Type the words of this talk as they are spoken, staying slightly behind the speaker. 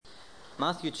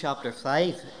Matthew chapter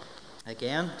 5,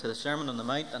 again, to the Sermon on the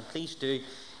Mount, and please do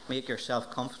make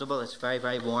yourself comfortable. It's very,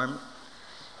 very warm,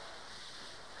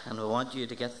 and we want you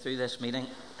to get through this meeting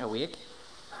awake.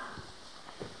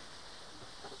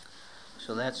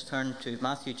 So let's turn to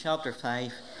Matthew chapter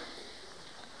 5,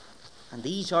 and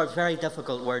these are very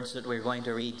difficult words that we're going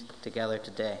to read together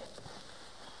today.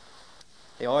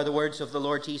 They are the words of the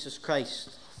Lord Jesus Christ.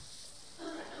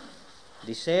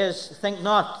 He says, "Think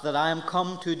not that I am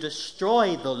come to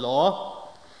destroy the law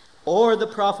or the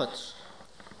prophets.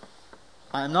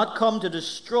 I am not come to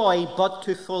destroy, but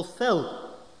to fulfill.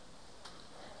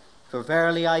 For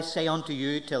verily I say unto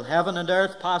you, till heaven and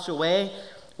earth pass away,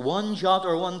 one jot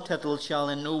or one tittle shall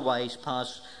in no wise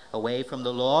pass away from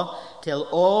the law, till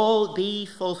all be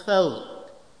fulfilled.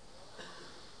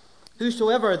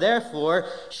 Whosoever therefore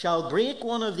shall break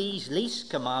one of these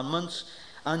least commandments,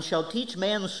 and shall teach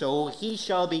men so, he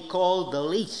shall be called the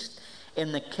least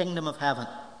in the kingdom of heaven.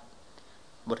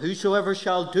 But whosoever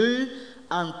shall do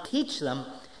and teach them,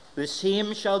 the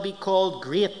same shall be called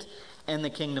great in the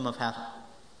kingdom of heaven.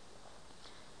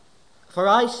 For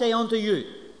I say unto you,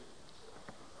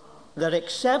 that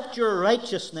except your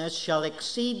righteousness shall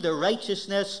exceed the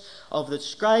righteousness of the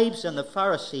Scribes and the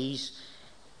Pharisees,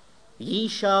 ye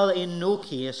shall in no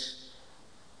case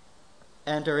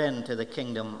enter into the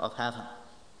kingdom of heaven."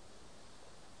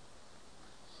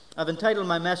 I've entitled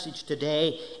my message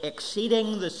today,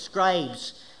 "Exceeding the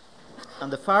Scribes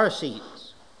and the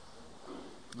Pharisees."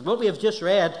 And what we have just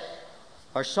read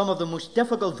are some of the most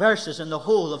difficult verses in the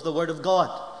whole of the Word of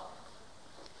God.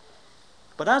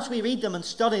 But as we read them and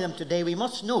study them today, we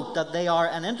must note that they are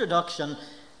an introduction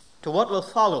to what will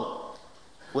follow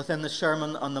within the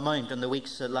Sermon on the Mount in the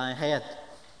weeks that lie ahead.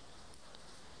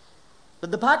 But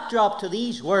the backdrop to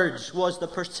these words was the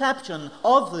perception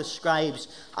of the scribes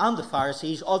and the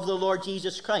Pharisees of the Lord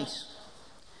Jesus Christ.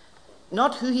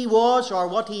 Not who he was or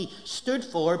what he stood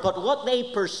for, but what they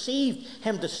perceived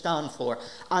him to stand for,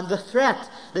 and the threat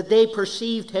that they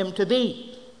perceived him to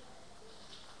be.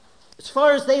 As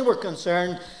far as they were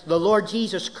concerned, the Lord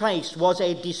Jesus Christ was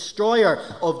a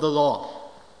destroyer of the law.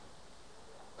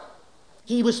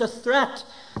 He was a threat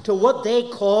to what they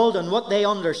called and what they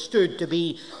understood to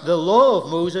be the law of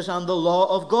Moses and the law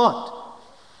of God.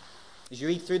 As you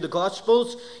read through the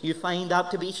Gospels, you find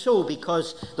that to be so,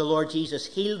 because the Lord Jesus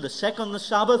healed the sick on the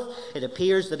Sabbath. It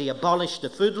appears that he abolished the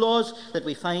food laws that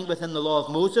we find within the law of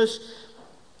Moses.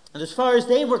 And as far as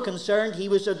they were concerned, he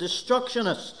was a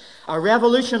destructionist, a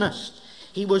revolutionist.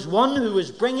 He was one who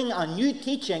was bringing a new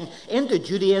teaching into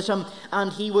Judaism,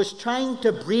 and he was trying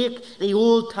to break the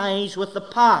old ties with the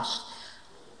past.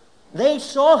 They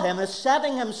saw him as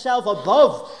setting himself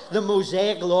above the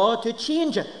Mosaic law to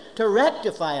change it, to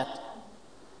rectify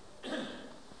it.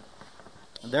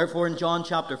 And therefore in John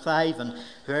chapter 5 and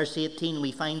verse 18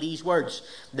 we find these words,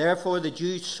 "Therefore the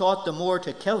Jews sought the more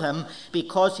to kill him,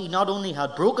 because he not only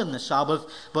had broken the Sabbath,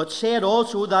 but said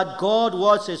also that God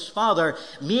was his Father,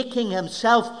 making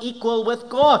himself equal with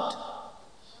God."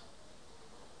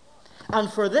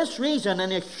 And for this reason,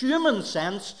 in a human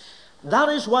sense, that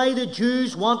is why the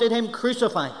Jews wanted him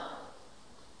crucified.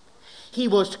 He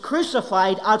was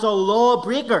crucified as a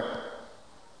lawbreaker.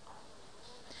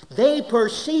 They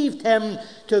perceived him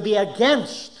to be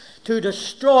against, to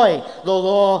destroy the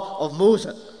law of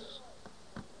Moses.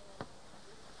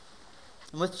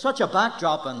 And with such a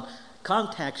backdrop and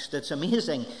context, it's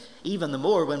amazing even the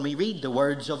more when we read the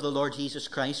words of the Lord Jesus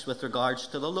Christ with regards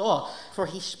to the law. For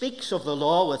he speaks of the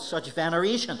law with such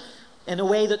veneration, in a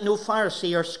way that no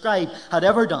Pharisee or scribe had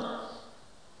ever done.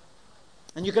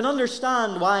 And you can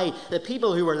understand why the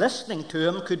people who were listening to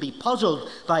him could be puzzled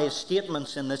by his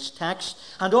statements in this text,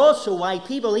 and also why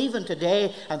people even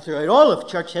today and throughout all of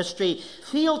church history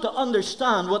fail to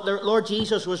understand what the Lord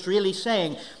Jesus was really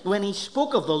saying when he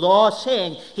spoke of the law,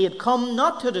 saying he had come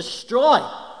not to destroy,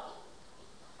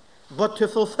 but to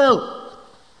fulfill.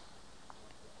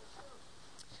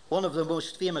 One of the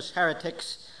most famous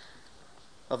heretics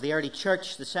of the early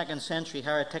church, the 2nd century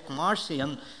heretic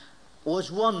Marcion,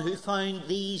 was one who found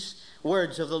these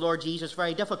words of the Lord Jesus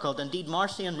very difficult. Indeed,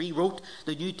 Marcion rewrote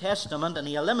the New Testament and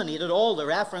he eliminated all the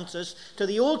references to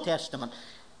the Old Testament.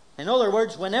 In other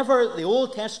words, whenever the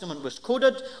Old Testament was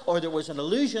quoted or there was an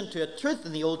allusion to a truth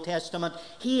in the Old Testament,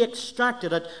 he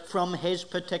extracted it from his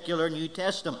particular New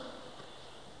Testament.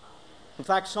 In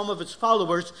fact, some of his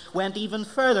followers went even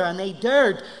further and they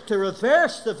dared to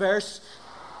reverse the verse,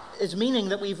 its meaning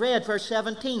that we've read, verse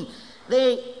 17.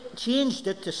 They changed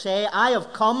it to say, "I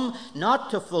have come not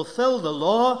to fulfill the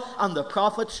law and the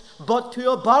prophets, but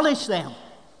to abolish them."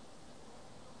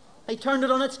 They turned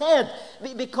it on its head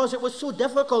because it was so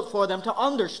difficult for them to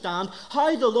understand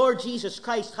how the Lord Jesus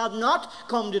Christ had not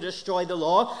come to destroy the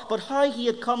law, but how he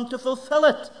had come to fulfill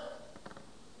it.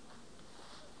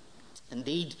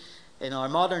 Indeed, in our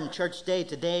modern church day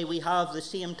today, we have the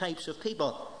same types of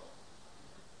people.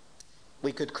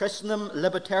 We could christen them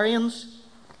libertarians.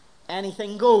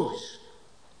 Anything goes.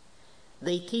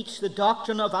 They teach the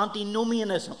doctrine of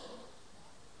antinomianism.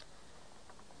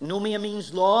 Nomia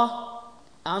means law.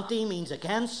 Anti means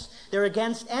against. They're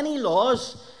against any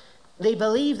laws. They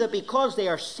believe that because they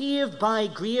are saved by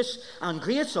grace and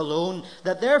grace alone,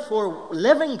 that therefore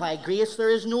living by grace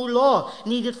there is no law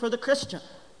needed for the Christian.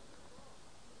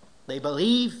 They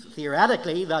believe,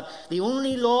 theoretically, that the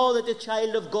only law that the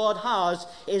child of God has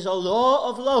is a law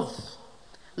of love.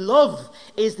 Love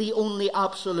is the only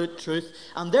absolute truth,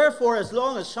 and therefore, as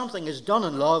long as something is done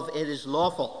in love, it is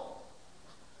lawful.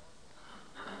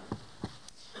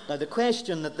 Now, the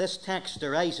question that this text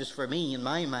arises for me in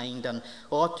my mind, and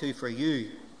ought to for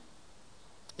you,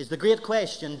 is the great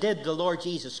question: did the Lord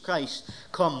Jesus Christ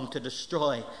come to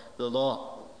destroy the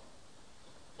law?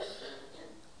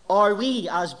 Are we,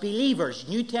 as believers,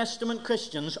 New Testament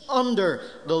Christians, under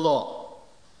the law?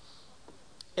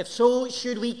 If so,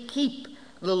 should we keep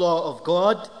the law of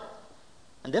God?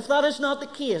 And if that is not the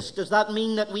case, does that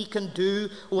mean that we can do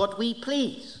what we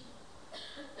please?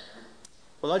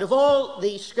 Well, out of all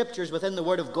the scriptures within the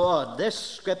Word of God, this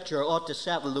scripture ought to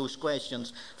settle those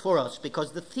questions for us,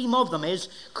 because the theme of them is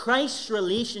Christ's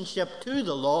relationship to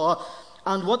the law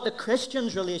and what the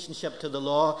Christian's relationship to the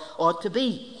law ought to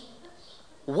be.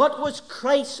 What was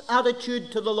Christ's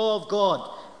attitude to the law of God?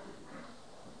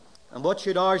 And what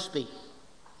should ours be?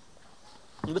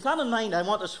 And with that in mind, I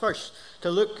want us first to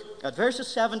look at verses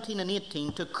 17 and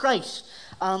 18 to Christ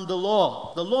and the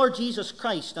law, the Lord Jesus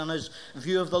Christ and his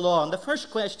view of the law. And the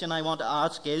first question I want to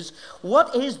ask is,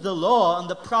 what is the law and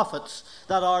the prophets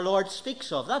that our Lord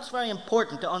speaks of? That's very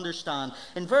important to understand.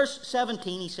 In verse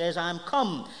 17 he says, I am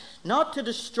come not to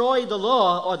destroy the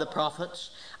law or the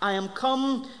prophets, I am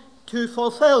come to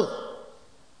fulfill.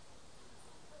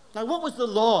 Now, what was the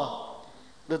law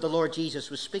that the Lord Jesus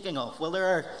was speaking of? Well, there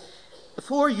are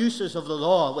four uses of the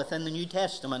law within the New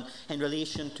Testament in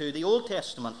relation to the Old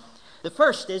Testament. The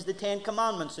first is the 10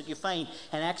 Commandments that you find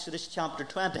in Exodus chapter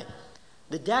 20.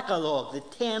 The Decalogue, the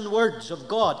 10 words of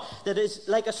God, that is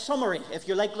like a summary, if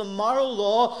you like, the moral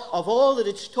law of all that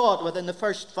it's taught within the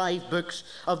first 5 books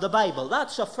of the Bible.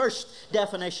 That's a first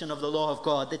definition of the law of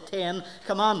God, the 10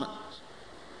 Commandments.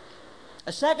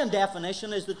 A second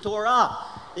definition is the Torah,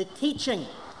 the teaching,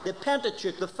 the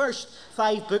Pentateuch, the first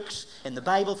 5 books in the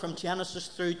Bible from Genesis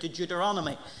through to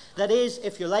Deuteronomy. That is,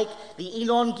 if you like, the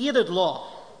elongated law.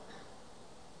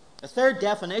 A third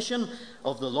definition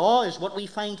of the law is what we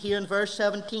find here in verse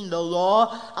 17, the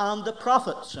law and the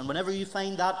prophets. And whenever you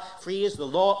find that phrase, the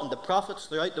law and the prophets,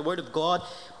 throughout the Word of God,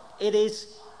 it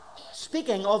is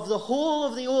speaking of the whole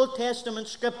of the Old Testament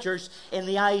scriptures in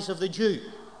the eyes of the Jew.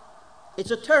 It's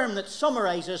a term that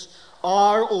summarizes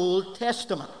our Old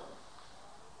Testament.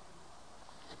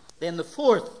 Then the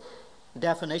fourth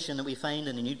definition that we find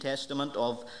in the New Testament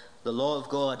of the law of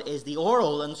God is the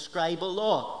oral and scribal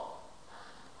law.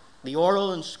 The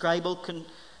oral and scribal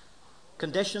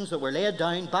conditions that were laid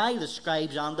down by the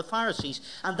scribes and the Pharisees.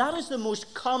 And that is the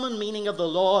most common meaning of the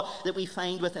law that we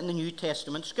find within the New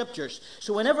Testament scriptures.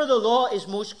 So whenever the law is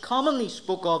most commonly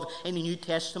spoke of in the New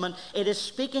Testament, it is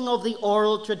speaking of the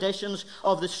oral traditions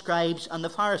of the scribes and the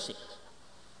Pharisees.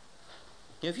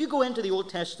 Now, if you go into the Old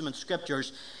Testament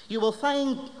scriptures, you will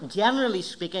find, generally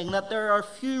speaking, that there are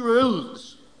few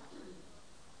rules.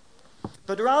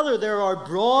 But rather there are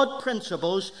broad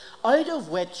principles out of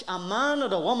which a man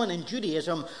and a woman in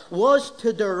Judaism was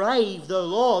to derive the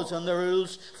laws and the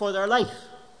rules for their life.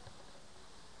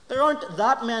 There aren't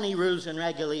that many rules and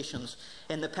regulations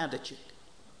in the Pentateuch.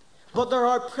 But there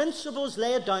are principles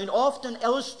laid down, often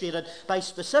illustrated by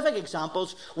specific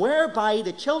examples, whereby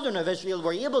the children of Israel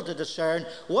were able to discern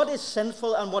what is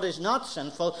sinful and what is not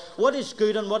sinful, what is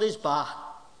good and what is bad.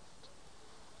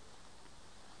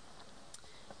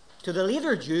 To the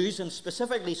later Jews, and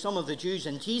specifically some of the Jews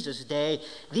in Jesus' day,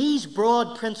 these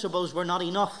broad principles were not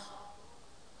enough.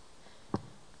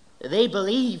 They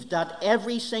believed that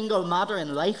every single matter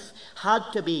in life had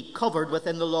to be covered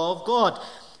within the law of God.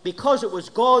 Because it was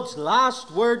God's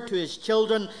last word to his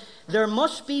children, there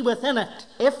must be within it,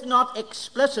 if not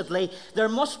explicitly, there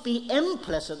must be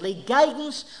implicitly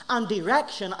guidance and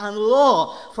direction and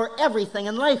law for everything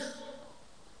in life.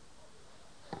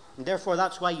 And therefore,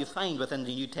 that's why you find within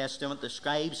the New Testament the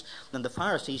scribes and the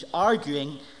Pharisees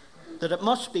arguing that it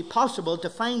must be possible to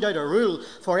find out a rule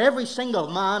for every single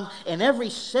man in every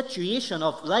situation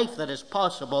of life that is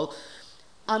possible.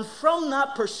 And from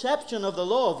that perception of the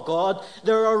law of God,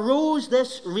 there arose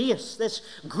this race, this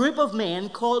group of men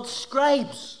called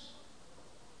scribes.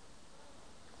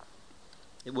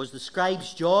 It was the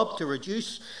scribes' job to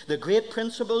reduce the great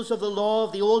principles of the law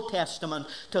of the Old Testament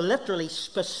to literally,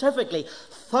 specifically,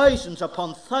 thousands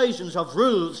upon thousands of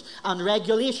rules and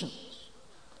regulations.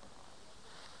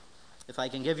 If I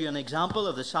can give you an example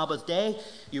of the Sabbath day,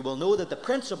 you will know that the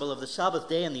principle of the Sabbath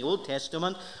day in the Old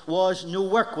Testament was no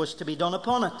work was to be done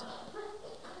upon it.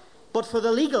 But for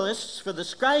the legalists, for the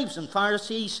scribes and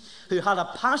Pharisees who had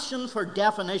a passion for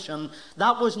definition,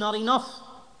 that was not enough.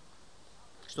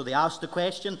 So they asked the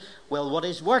question, well, what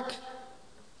is work?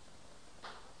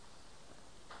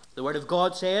 The Word of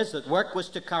God says that work was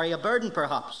to carry a burden,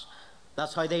 perhaps.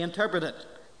 That's how they interpret it.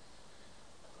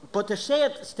 But to say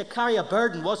it's to carry a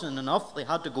burden wasn't enough. They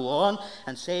had to go on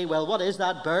and say, well, what is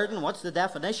that burden? What's the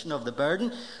definition of the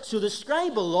burden? So the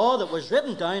scribal law that was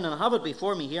written down, and I have it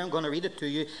before me here, I'm going to read it to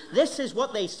you. This is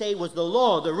what they say was the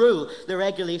law, the rule, the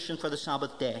regulation for the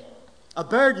Sabbath day. A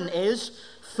burden is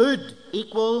food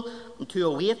equal to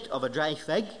a weight of a dry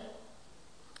fig,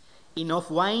 enough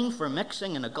wine for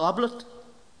mixing in a goblet,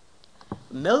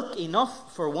 milk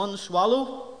enough for one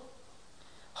swallow,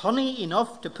 honey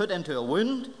enough to put into a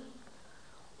wound,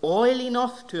 oil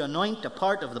enough to anoint a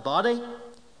part of the body,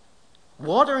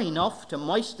 water enough to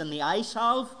moisten the eye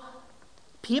salve,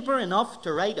 paper enough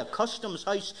to write a customs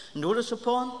house notice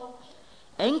upon,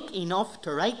 ink enough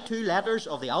to write 2 letters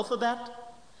of the alphabet,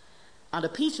 and a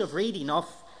piece of reed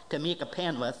enough to make a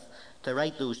pen with to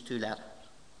write those 2 letters.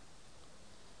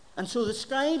 And so the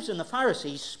scribes and the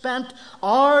Pharisees spent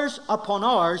hours upon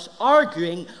hours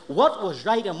arguing what was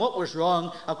right and what was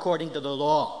wrong according to the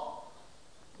law.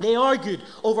 They argued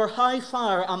over how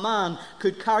far a man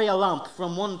could carry a lamp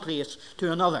from one place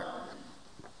to another.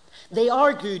 They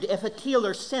argued if a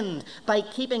tailor sinned by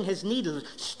keeping his needle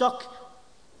stuck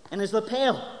in his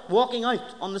lapel, walking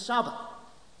out on the Sabbath.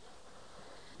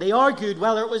 They argued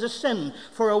whether it was a sin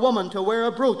for a woman to wear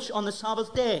a brooch on the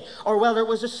Sabbath day, or whether it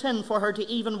was a sin for her to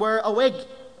even wear a wig.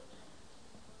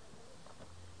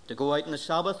 To go out on the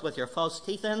Sabbath with your false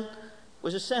teeth in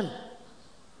was a sin.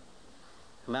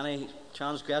 How many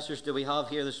transgressors do we have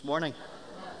here this morning?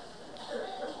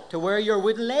 To wear your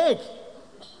wooden leg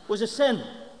was a sin.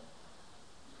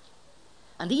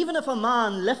 And even if a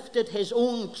man lifted his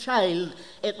own child,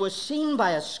 it was seen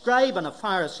by a scribe and a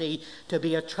Pharisee to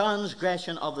be a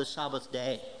transgression of the Sabbath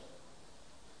day.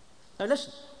 Now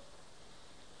listen,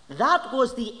 that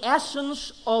was the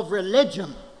essence of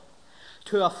religion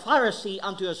to a Pharisee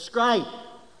and to a scribe.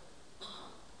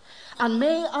 And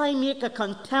may I make a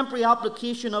contemporary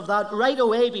application of that right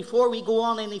away before we go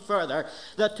on any further,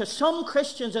 that to some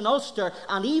Christians in Ulster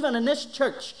and even in this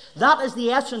church, that is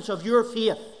the essence of your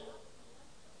faith.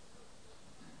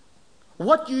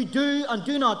 What you do and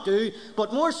do not do,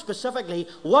 but more specifically,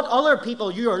 what other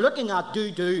people you are looking at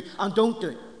do and don't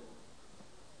do.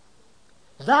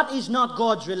 That is not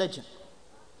God's religion.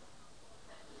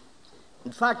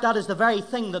 In fact, that is the very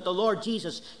thing that the Lord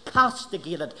Jesus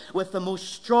castigated with the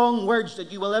most strong words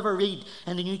that you will ever read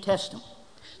in the New Testament.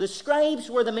 The scribes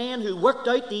were the men who worked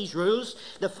out these rules.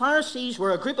 The Pharisees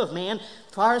were a group of men.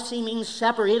 Pharisee means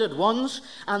separated ones.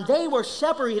 And they were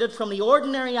separated from the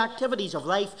ordinary activities of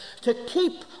life to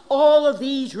keep all of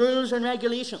these rules and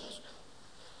regulations.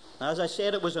 As I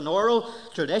said, it was an oral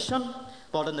tradition,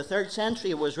 but in the 3rd century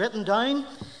it was written down,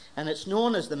 and it's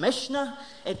known as the Mishnah.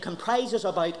 It comprises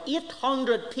about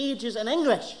 800 pages in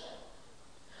English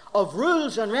of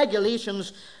rules and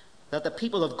regulations that the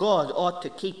people of God ought to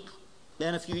keep.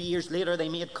 Then a few years later they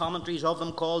made commentaries of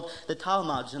them called the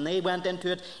Talmuds, and they went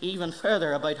into it even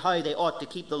further about how they ought to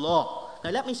keep the law.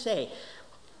 Now let me say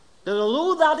that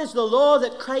although that is the law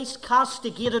that Christ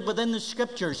castigated within the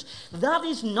Scriptures, that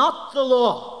is not the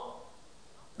law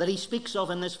that he speaks of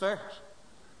in this verse.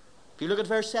 If you look at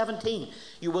verse 17,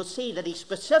 you will see that he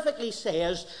specifically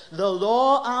says the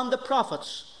law and the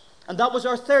prophets. And that was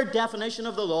our 3rd definition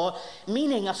of the law,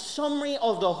 meaning a summary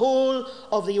of the whole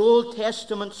of the Old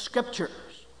Testament Scriptures.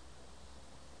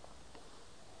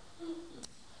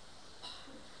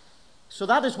 So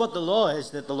that is what the law is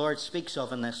that the Lord speaks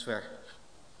of in this verse.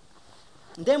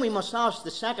 And then we must ask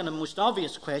the second and most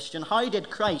obvious question: how did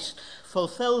Christ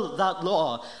fulfill that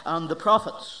law and the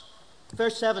prophets?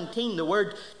 Verse 17, the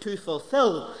word to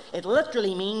fulfill, it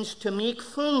literally means to make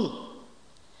full.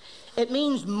 It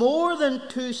means more than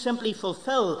to simply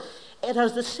fulfill. It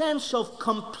has the sense of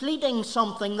completing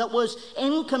something that was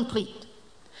incomplete.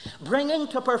 bringing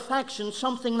to perfection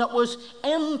something that was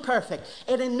imperfect.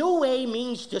 It in no way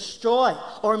means destroy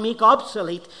or make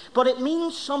obsolete, but it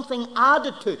means something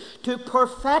added to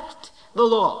perfect the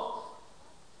law.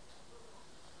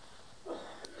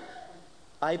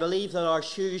 I believe that our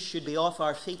shoes should be off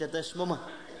our feet at this moment.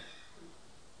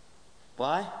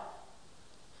 Why?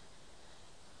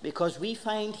 Because we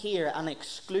find here an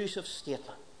exclusive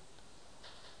statement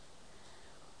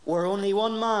where only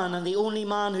one man, and the only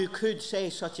man who could say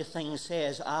such a thing,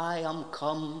 says, I am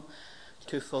come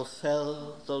to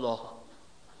fulfill the law.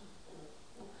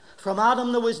 From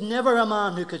Adam there was never a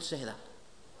man who could say that.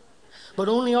 But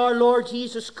only our Lord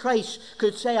Jesus Christ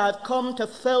could say, I've come to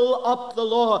fill up the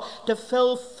law, to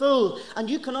fill full. And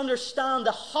you can understand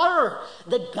the horror,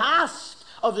 the gasp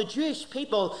of the Jewish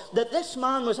people that this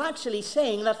man was actually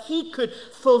saying that he could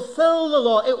fulfill the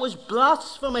law. It was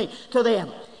blasphemy to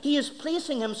them. He is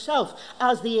placing himself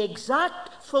as the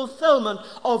exact fulfillment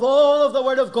of all of the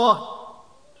Word of God.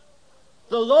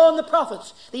 The law and the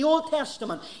prophets, the Old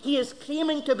Testament. He is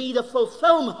claiming to be the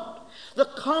fulfillment, the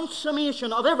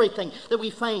consummation of everything that we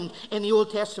find in the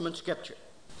Old Testament Scripture.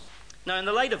 Now, in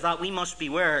the light of that, we must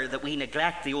beware that we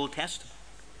neglect the Old Testament.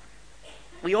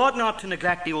 We ought not to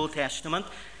neglect the Old Testament,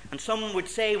 and some would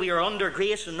say we are under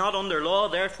grace and not under law,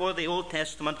 therefore the Old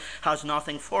Testament has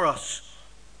nothing for us.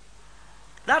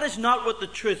 That is not what the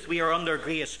truth we are under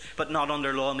grace but not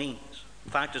under law means.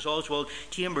 In fact, as Oswald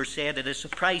Chambers said, it is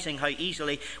surprising how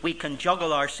easily we can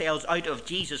juggle ourselves out of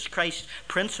Jesus Christ's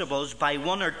principles by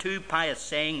one or two pious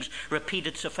sayings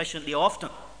repeated sufficiently often.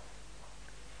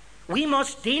 We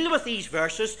must deal with these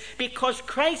verses because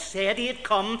Christ said he had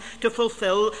come to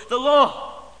fulfill the law.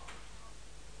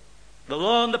 The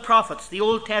law and the prophets, the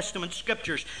Old Testament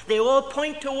Scriptures, they all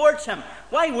point towards him.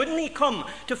 Why wouldn't he come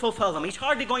to fulfill them? He's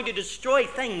hardly going to destroy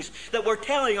things that were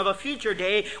telling of a future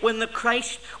day when the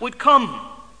Christ would come.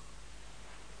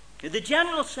 The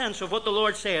general sense of what the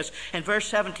Lord says in verse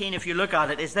 17, if you look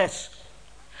at it, is this: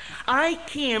 I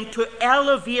came to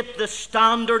elevate the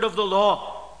standard of the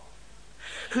law.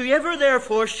 Whoever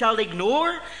therefore shall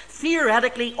ignore,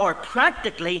 theoretically or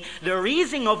practically, the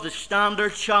raising of the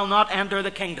standard shall not enter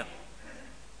the kingdom.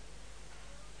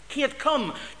 He had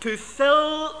come to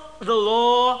fill the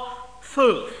law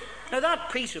full. Now that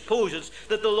presupposes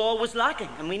that the law was lacking.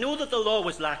 And we know that the law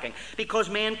was lacking because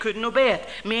men couldn't obey it.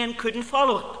 Men couldn't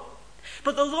follow it.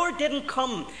 But the Lord didn't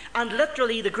come, and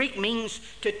literally the Greek means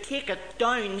to take it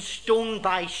down stone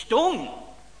by stone.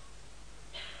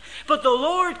 But the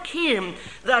Lord came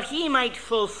that he might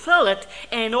fulfill it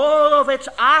in all of its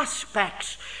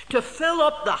aspects, to fill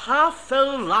up the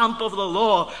half-filled lamp of the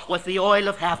law with the oil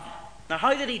of heaven. Now,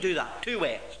 how did he do that? Two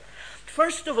ways.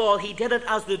 First of all, he did it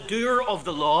as the doer of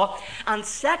the law, and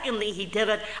secondly, he did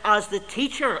it as the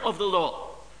teacher of the law.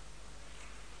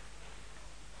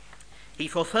 He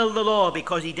fulfilled the law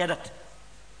because he did it.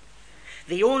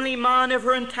 The only man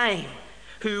ever in time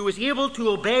who was able to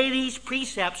obey these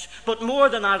precepts, but more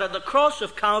than that, at the cross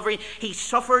of Calvary, he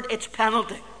suffered its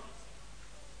penalty.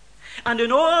 And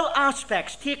in all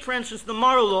aspects, take for instance the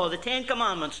moral law, the 10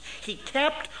 Commandments, he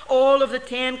kept all of the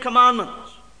 10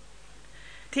 Commandments.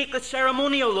 Take the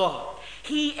ceremonial law.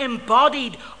 He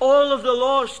embodied all of the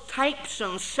law's types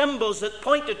and symbols that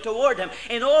pointed toward him.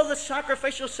 In all the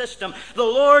sacrificial system, the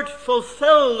Lord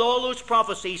fulfilled all those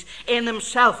prophecies in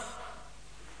himself.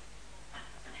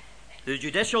 The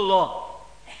judicial law,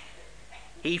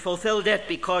 he fulfilled it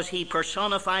because he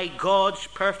personified God's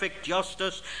perfect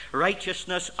justice,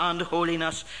 righteousness, and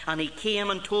holiness. And he came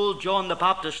and told John the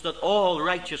Baptist that all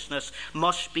righteousness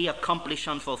must be accomplished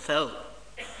and fulfilled.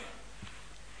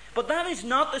 But that is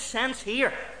not the sense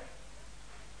here.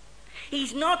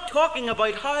 He's not talking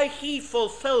about how he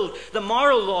fulfilled the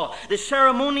moral law, the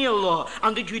ceremonial law,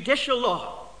 and the judicial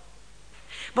law.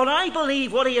 But I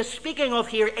believe what he is speaking of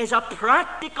here is a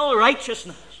practical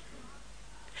righteousness.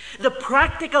 The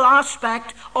practical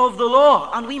aspect of the law.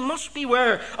 And we must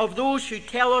beware of those who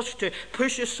tell us to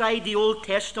push aside the Old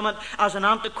Testament as an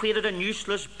antiquated and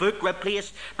useless book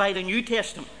replaced by the New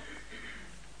Testament.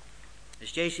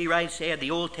 As J.C. Ryle said,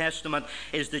 the Old Testament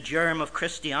is the germ of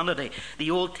Christianity. The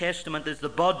Old Testament is the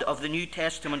bud of the New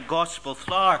Testament gospel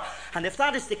flower. And if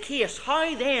that is the case,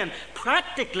 how then,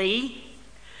 practically,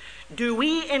 do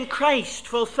we in Christ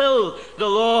fulfill the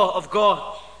law of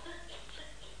God?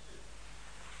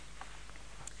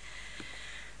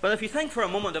 Well, if you think for a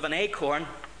moment of an acorn,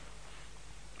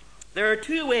 there are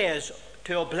two ways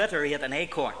to obliterate an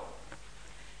acorn.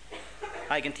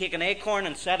 I can take an acorn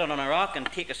and set it on a rock and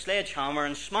take a sledgehammer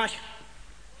and smash it.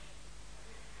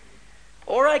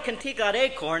 Or I can take that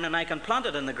acorn and I can plant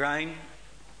it in the ground,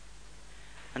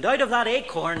 and out of that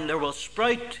acorn there will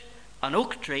sprout an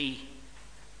oak tree,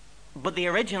 but the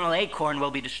original acorn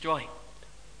will be destroyed.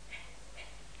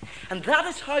 And that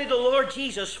is how the Lord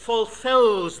Jesus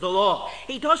fulfills the law.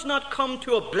 He does not come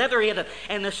to obliterate it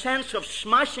in the sense of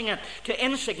smashing it to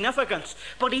insignificance,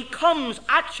 but he comes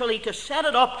actually to set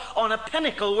it up on a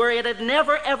pinnacle where it had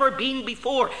never ever been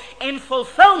before, in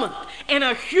fulfillment in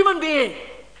a human being.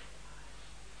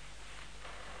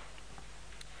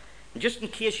 Just in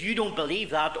case you don't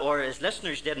believe that, or his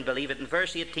listeners didn't believe it, in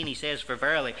verse 18 he says, "For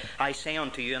verily I say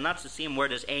unto you," and that's the same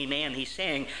word as amen. He's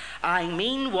saying, I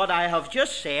mean what I have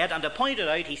just said. And to point it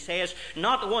out, he says,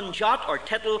 not one jot or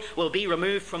tittle will be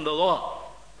removed from the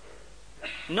law.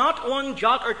 Not one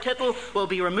jot or tittle will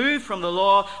be removed from the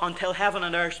law until heaven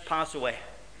and earth pass away.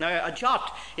 Now, a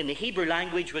jot in the Hebrew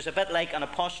language was a bit like an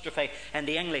apostrophe in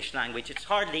the English language. It's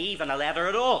hardly even a letter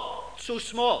at all. It's so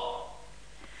small.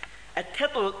 A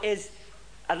tittle is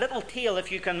a little tail.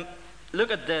 If you can look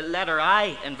at the letter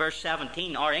I in verse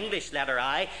 17, our English letter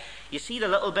I, you see the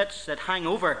little bits that hang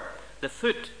over the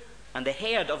foot and the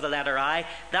head of the letter I.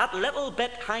 That little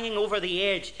bit hanging over the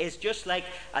edge is just like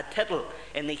a tittle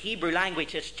in the Hebrew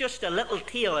language. It's just a little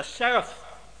tail, a serif.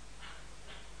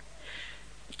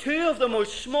 Two of the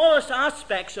most smallest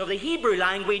aspects of the Hebrew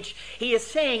language, he is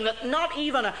saying that not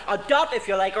even a dot, if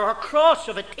you like, or a cross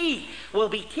of a T will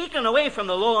be taken away from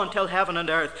the law until heaven and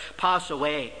earth pass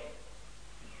away.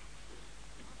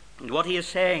 And what he is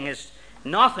saying is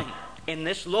nothing in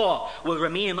this law will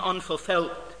remain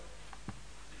unfulfilled.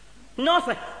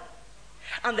 Nothing.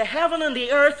 And the heaven and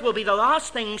the earth will be the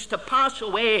last things to pass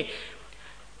away.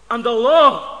 And the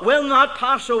law will not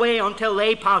pass away until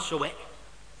they pass away.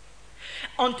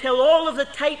 Until all of the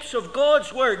types of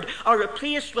God's word are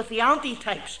replaced with the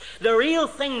antitypes, the real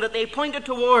thing that they pointed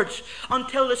towards,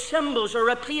 until the symbols are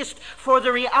replaced for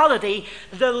the reality,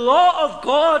 the law of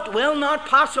God will not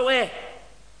pass away.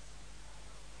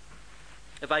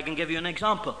 If I can give you an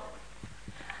example,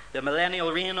 the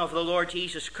millennial reign of the Lord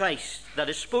Jesus Christ that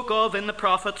is spoke of in the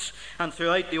prophets and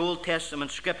throughout the Old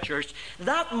Testament scriptures,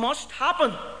 that must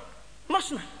happen,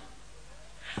 mustn't it?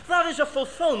 That is a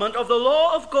fulfillment of the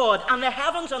law of God, and the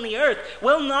heavens and the earth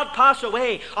will not pass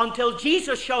away until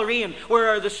Jesus shall reign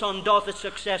where'er the sun doth its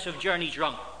successive journeys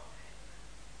run.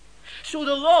 So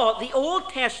the law, the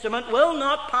Old Testament, will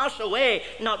not pass away,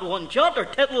 not one jot or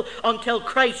tittle, until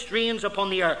Christ reigns upon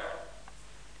the earth.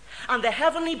 And the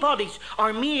heavenly bodies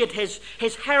are made his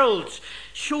heralds,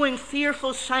 showing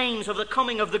fearful signs of the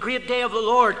coming of the great day of the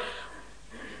Lord.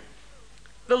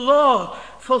 The law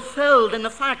fulfilled in the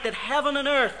fact that heaven and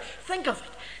earth, think of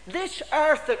it, this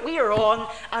earth that we are on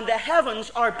and the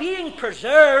heavens are being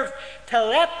preserved to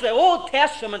let the Old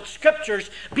Testament scriptures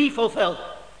be fulfilled.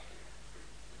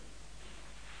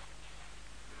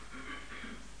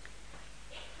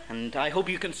 And I hope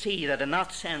you can see that in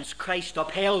that sense Christ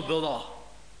upheld the law.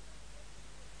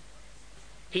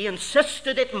 He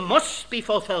insisted it must be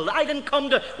fulfilled. I didn't come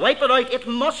to wipe it out. It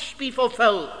must be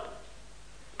fulfilled.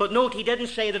 But note, he didn't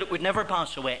say that it would never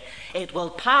pass away. It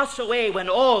will pass away when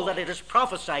all that it is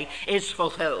prophesied is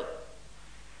fulfilled.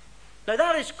 Now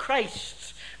that is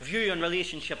Christ's view and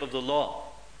relationship of the law.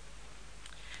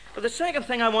 But the second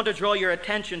thing I want to draw your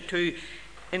attention to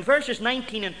in verses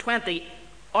 19 and 20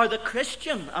 are the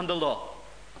Christian and the law.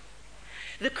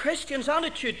 The Christian's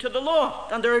attitude to the law.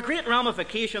 And there are great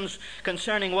ramifications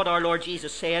concerning what our Lord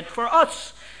Jesus said. For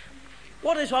us,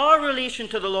 what is our relation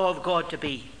to the law of God to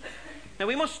be? Now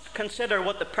we must consider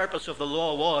what the purpose of the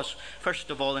law was,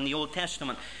 first of all, in the Old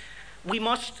Testament. We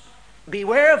must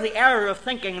beware of the error of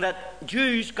thinking that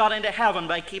Jews got into heaven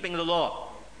by keeping the law.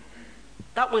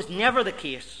 That was never the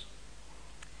case.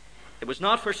 It was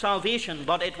not for salvation,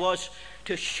 but it was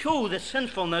to show the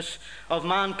sinfulness of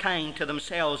mankind to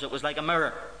themselves. It was like a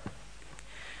mirror.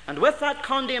 And with that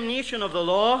condemnation of the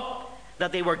law,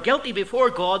 that they were guilty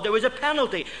before God, there was a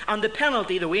penalty. And the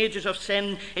penalty, the wages of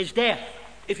sin, is death.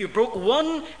 If you broke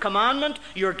one commandment,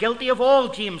 you're guilty of all,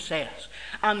 James says.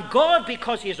 And God,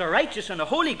 because he is a righteous and a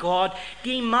holy God,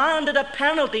 demanded a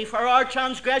penalty for our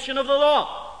transgression of the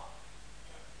law.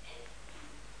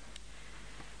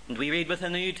 And we read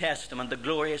within the New Testament the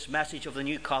glorious message of the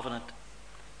New Covenant,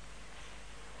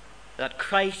 that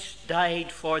Christ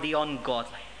died for the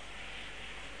ungodly.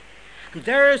 And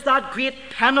there is that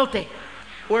great penalty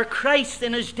where Christ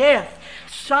in his death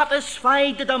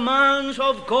satisfied the demands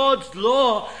of God's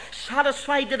law,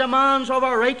 satisfied the demands of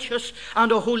a righteous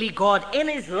and a holy God, in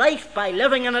his life by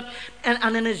living in it,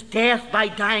 and in his death by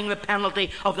dying the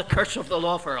penalty of the curse of the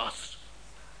law for us.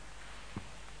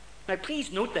 Now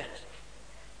please note this,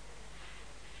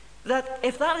 that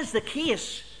if that is the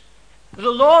case,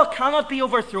 the law cannot be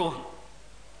overthrown,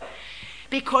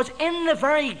 because in the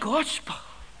very gospel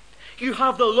You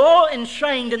have the law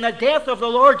enshrined in the death of the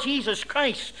Lord Jesus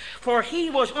Christ, for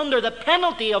he was under the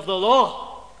penalty of the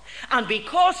law. And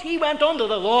because he went under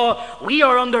the law, we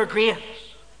are under grace.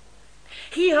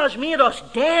 He has made us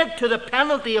dead to the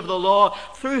penalty of the law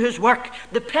through his work.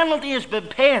 The penalty has been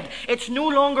paid. It's no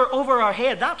longer over our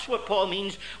head. That's what Paul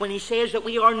means when he says that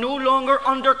we are no longer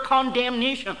under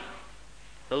condemnation.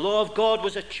 The law of God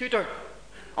was a tutor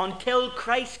until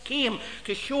Christ came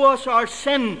to show us our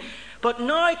sin. But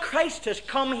now Christ has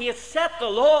come. He has set the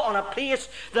law on a place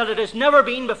that it has never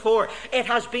been before. It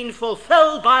has been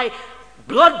fulfilled by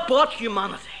blood-bought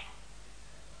humanity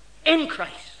in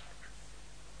Christ.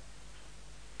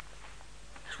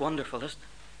 It's wonderful, isn't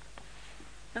it?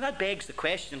 Now that begs the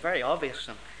question, very obvious,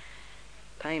 and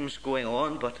time's going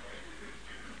on, but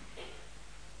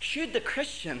should the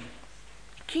Christian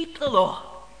keep the law?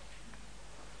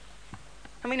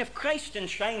 I mean, if Christ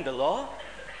enshrined the law,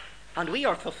 and we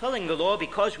are fulfilling the law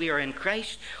because we are in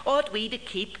Christ, ought we to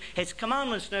keep his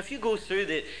commandments? Now, if you go through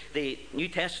the New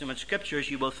Testament scriptures,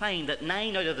 you will find that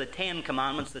 9 out of the 10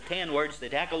 commandments, the 10 words, the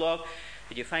Decalogue,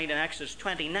 that you find in Exodus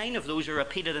 29 of those are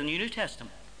repeated in the New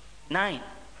Testament. 9.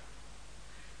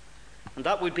 And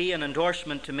that would be an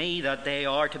endorsement to me that they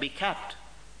are to be kept.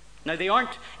 Now, they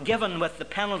aren't given with the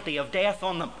penalty of death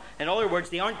on them. In other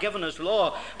words, they aren't given as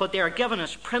law, but they are given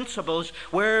as principles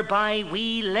whereby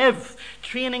we live.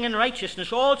 Training in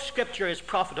righteousness. All Scripture is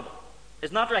profitable.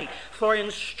 Isn't that right? For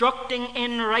instructing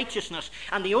in righteousness.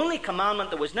 And the only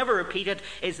commandment that was never repeated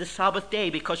is the Sabbath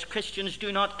day, because Christians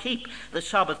do not keep the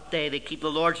Sabbath day. They keep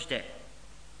the Lord's day.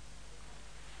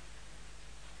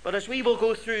 But as we will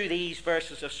go through these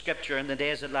verses of Scripture in the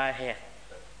days that lie ahead,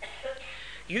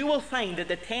 you will find that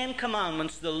the 10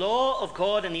 Commandments, the law of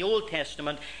God in the Old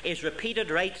Testament, is repeated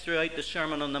right throughout the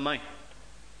Sermon on the Mount.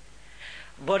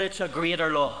 But it's a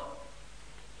greater law.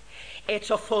 It's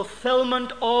a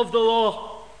fulfillment of the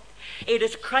law. It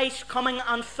is Christ coming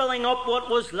and filling up what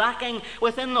was lacking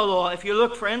within the law. If you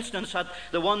look, for instance, at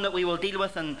the one that we will deal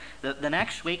with in the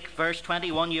next week, verse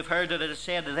 21, you've heard that it is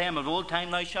said to them of old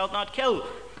time, thou shalt not kill.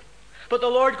 But the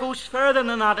Lord goes further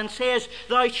than that and says,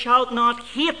 thou shalt not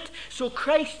hate. So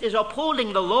Christ is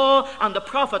upholding the law and the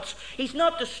prophets. He's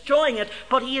not destroying it,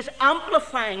 but he is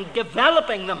amplifying,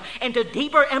 developing them into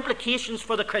deeper implications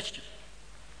for the Christian.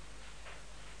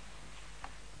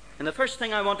 And the first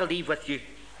thing I want to leave with you,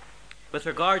 with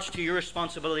regards to your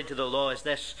responsibility to the law, is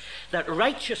this: that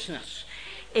righteousness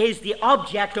is the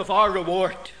object of our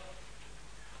reward.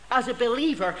 As a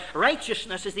believer,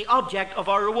 righteousness is the object of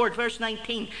our reward. Verse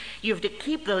 19, you have to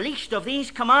keep the least of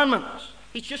these commandments.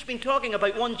 He's just been talking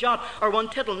about one jot or one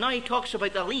tittle. Now he talks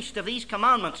about the least of these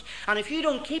commandments. And if you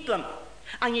don't keep them,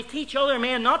 and you teach other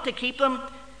men not to keep them,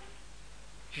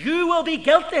 you will be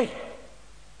guilty.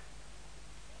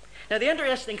 Now, the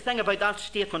interesting thing about that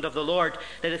statement of the Lord,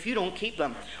 that if you don't keep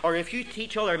them, or if you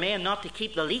teach other men not to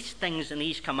keep the least things in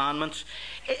these commandments,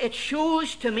 it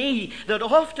shows to me that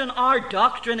often our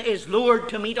doctrine is lowered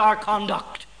to meet our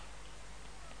conduct.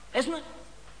 Isn't it?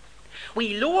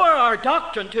 We lower our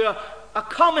doctrine to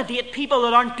accommodate people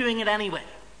that aren't doing it anyway.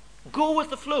 Go with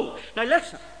the flow. Now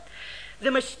listen. The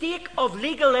mistake of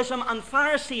legalism and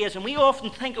Phariseeism, we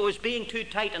often think it was being too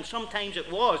tight, and sometimes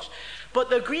it was. But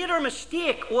the greater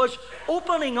mistake was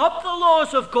opening up the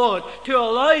laws of God to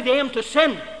allow them to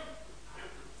sin.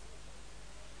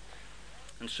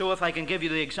 And so if I can give you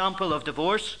the example of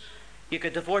divorce, you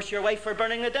could divorce your wife for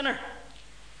burning the dinner.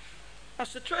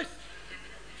 That's the truth.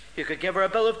 You could give her a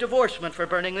bill of divorcement for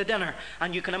burning the dinner.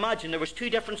 And you can imagine there was 2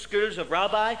 different schools of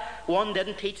rabbi. One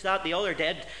didn't teach that, the other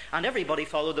did. And everybody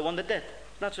followed the one that did.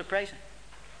 Not surprising.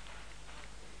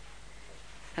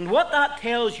 And what that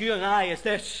tells you and I is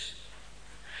this: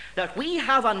 that we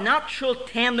have a natural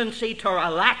tendency to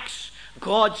relax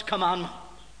God's commandment.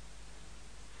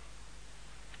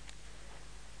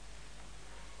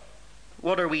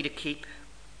 What are we to keep?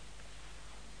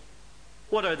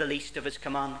 What are the least of his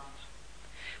commandments?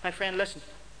 My friend, listen.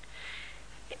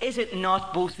 Is it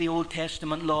not both the Old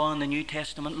Testament law and the New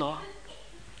Testament law?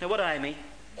 Now, what do I mean?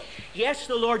 Yes,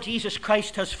 the Lord Jesus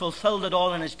Christ has fulfilled it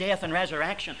all in his death and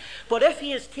resurrection. But if he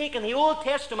has taken the Old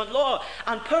Testament law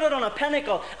and put it on a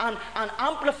pinnacle and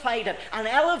amplified it and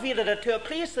elevated it to a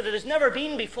place that it has never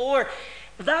been before,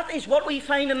 that is what we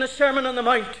find in the Sermon on the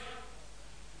Mount.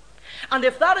 And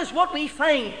if that is what we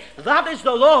find, that is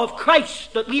the law of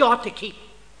Christ that we ought to keep.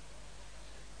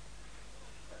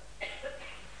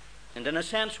 And in a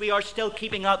sense, we are still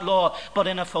keeping that law, but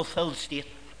in a fulfilled state.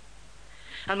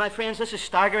 And my friends, this is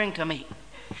staggering to me.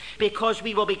 because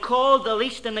we will be called the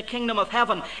least in the kingdom of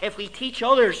heaven if we teach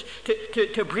others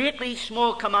to break these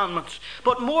small commandments.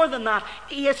 But more than that,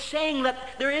 he is saying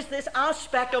that there is this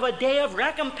aspect of a day of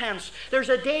recompense. There's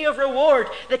a day of reward,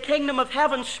 the kingdom of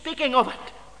heaven speaking of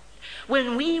it,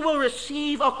 when we will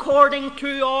receive according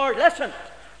to our, listen,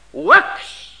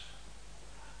 works.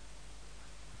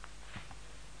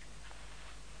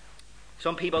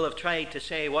 Some people have tried to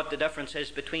say what the difference is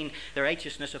between the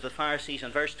righteousness of the Pharisees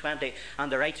in verse 20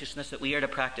 and the righteousness that we are to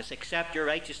practice. Except your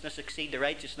righteousness exceed the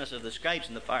righteousness of the Scribes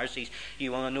and the Pharisees,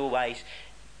 you will in no wise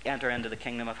enter into the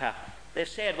kingdom of heaven. They've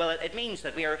said, well, it means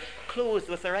that we are clothed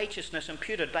with the righteousness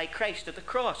imputed by Christ at the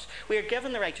cross. We are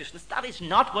given the righteousness. That is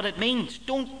not what it means.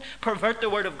 Don't pervert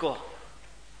the word of God.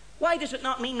 Why does it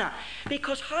not mean that?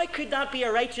 Because how could that be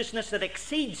a righteousness that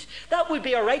exceeds? That would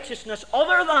be a righteousness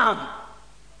other than.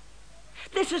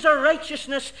 This is a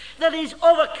righteousness that is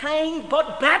of a kind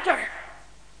but better.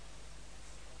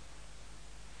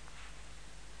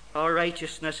 Our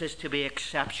righteousness is to be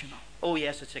exceptional. Oh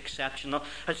yes, it's exceptional,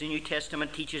 as the New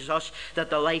Testament teaches us that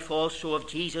the life also of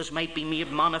Jesus might be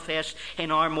made manifest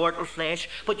in our mortal flesh.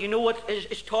 But you know what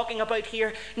is talking about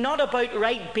here? Not about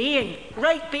right being.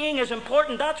 Right being is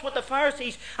important. That's what the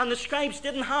Pharisees and the Scribes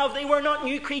didn't have. They were not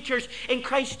new creatures in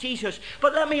Christ Jesus.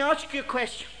 But let me ask you a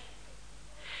question.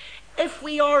 If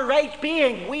we are right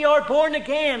being, we are born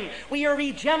again, we are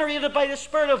regenerated by the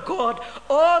Spirit of God,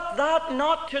 ought that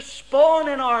not to spawn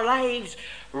in our lives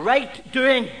right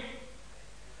doing?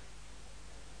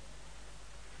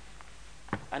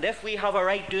 And if we have a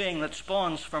right doing that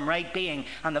spawns from right being,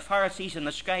 and the Pharisees and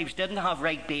the Scribes didn't have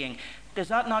right being, does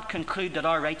that not conclude that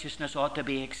our righteousness ought to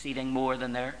be exceeding more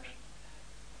than theirs?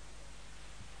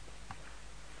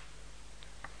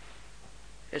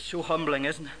 It's so humbling,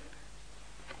 isn't it?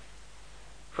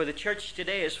 For the church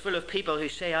today is full of people who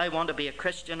say, I want to be a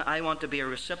Christian, I want to be a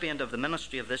recipient of the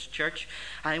ministry of this church,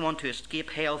 I want to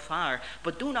escape hellfire,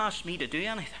 but don't ask me to do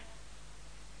anything.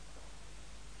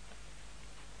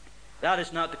 That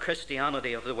is not the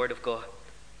Christianity of the Word of God.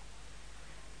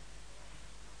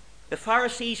 The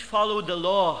Pharisees followed the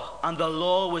law, and the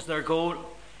law was their goal.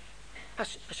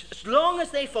 As long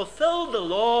as they fulfilled the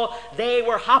law, they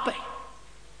were happy.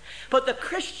 But the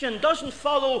Christian doesn't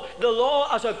follow the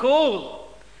law as a goal,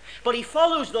 but he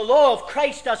follows the law of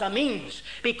Christ as a means,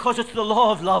 because it's the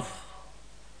law of love.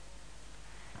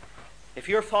 If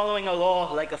you're following a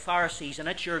law like the Pharisees and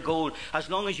it's your goal, as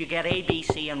long as you get A, B,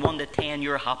 C and 1 to 10,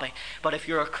 you're happy. But if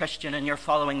you're a Christian and you're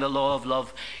following the law of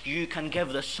love, you can give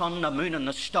the sun, the moon and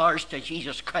the stars to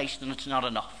Jesus Christ and it's not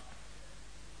enough.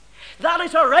 That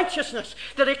is a righteousness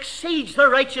that exceeds the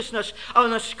righteousness of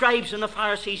the Scribes and the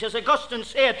Pharisees. As Augustine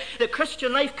said, the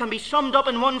Christian life can be summed up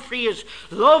in one phrase: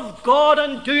 love God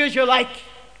and do as you like.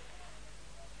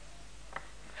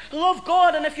 Love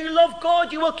God, and if you love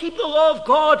God, you will keep the law of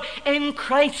God in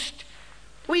Christ.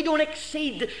 We don't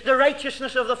exceed the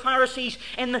righteousness of the Pharisees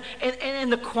in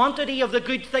the quantity of the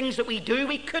good things that we do.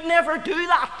 We could never do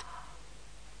that.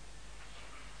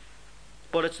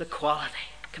 But it's the quality.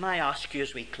 Can I ask you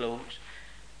as we close?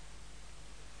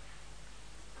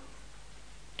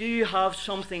 Do you have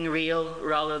something real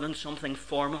rather than something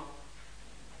formal?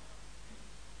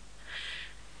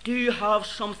 Do you have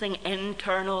something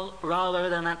internal rather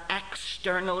than an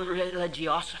external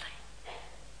religiosity?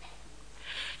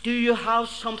 Do you have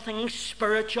something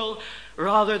spiritual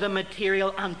rather than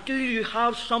material? And do you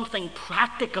have something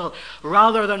practical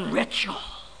rather than ritual?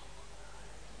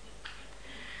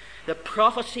 The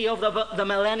prophecy of the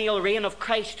millennial reign of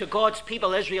Christ to God's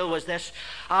people Israel was this: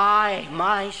 I,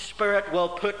 my Spirit, will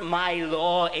put my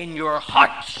law in your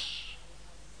hearts.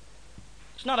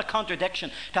 It's not a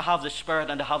contradiction to have the Spirit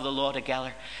and to have the law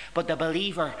together. But the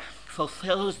believer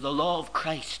fulfills the law of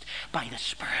Christ by the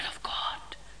Spirit of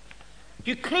God.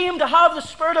 You claim to have the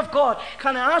Spirit of God.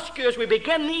 Can I ask you, as we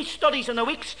begin these studies in the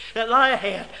weeks that lie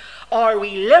ahead, are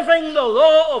we living the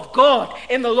law of God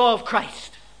in the law of Christ?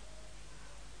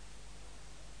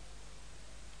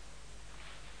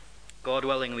 God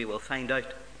willing, we will find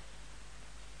out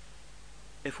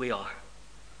if we are.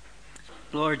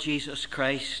 Lord Jesus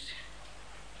Christ,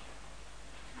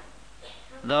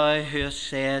 Thou who hast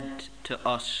said to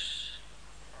us,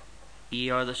 Ye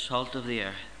are the salt of the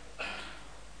earth,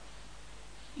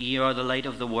 ye are the light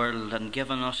of the world, and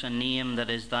given us a name that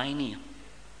is Thy name.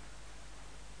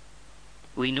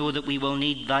 We know that we will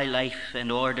need Thy life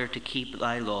in order to keep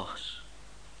Thy laws.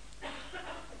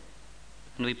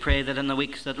 And we pray that in the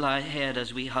weeks that lie ahead,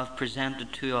 as we have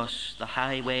presented to us the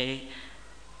highway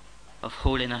of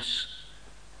holiness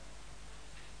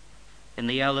in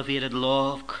the elevated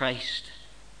law of Christ,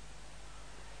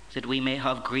 that we may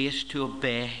have grace to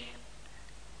obey,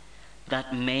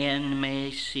 that men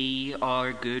may see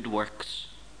our good works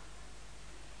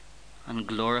and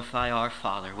glorify our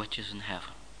Father which is in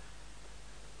heaven.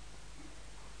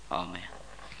 Amen.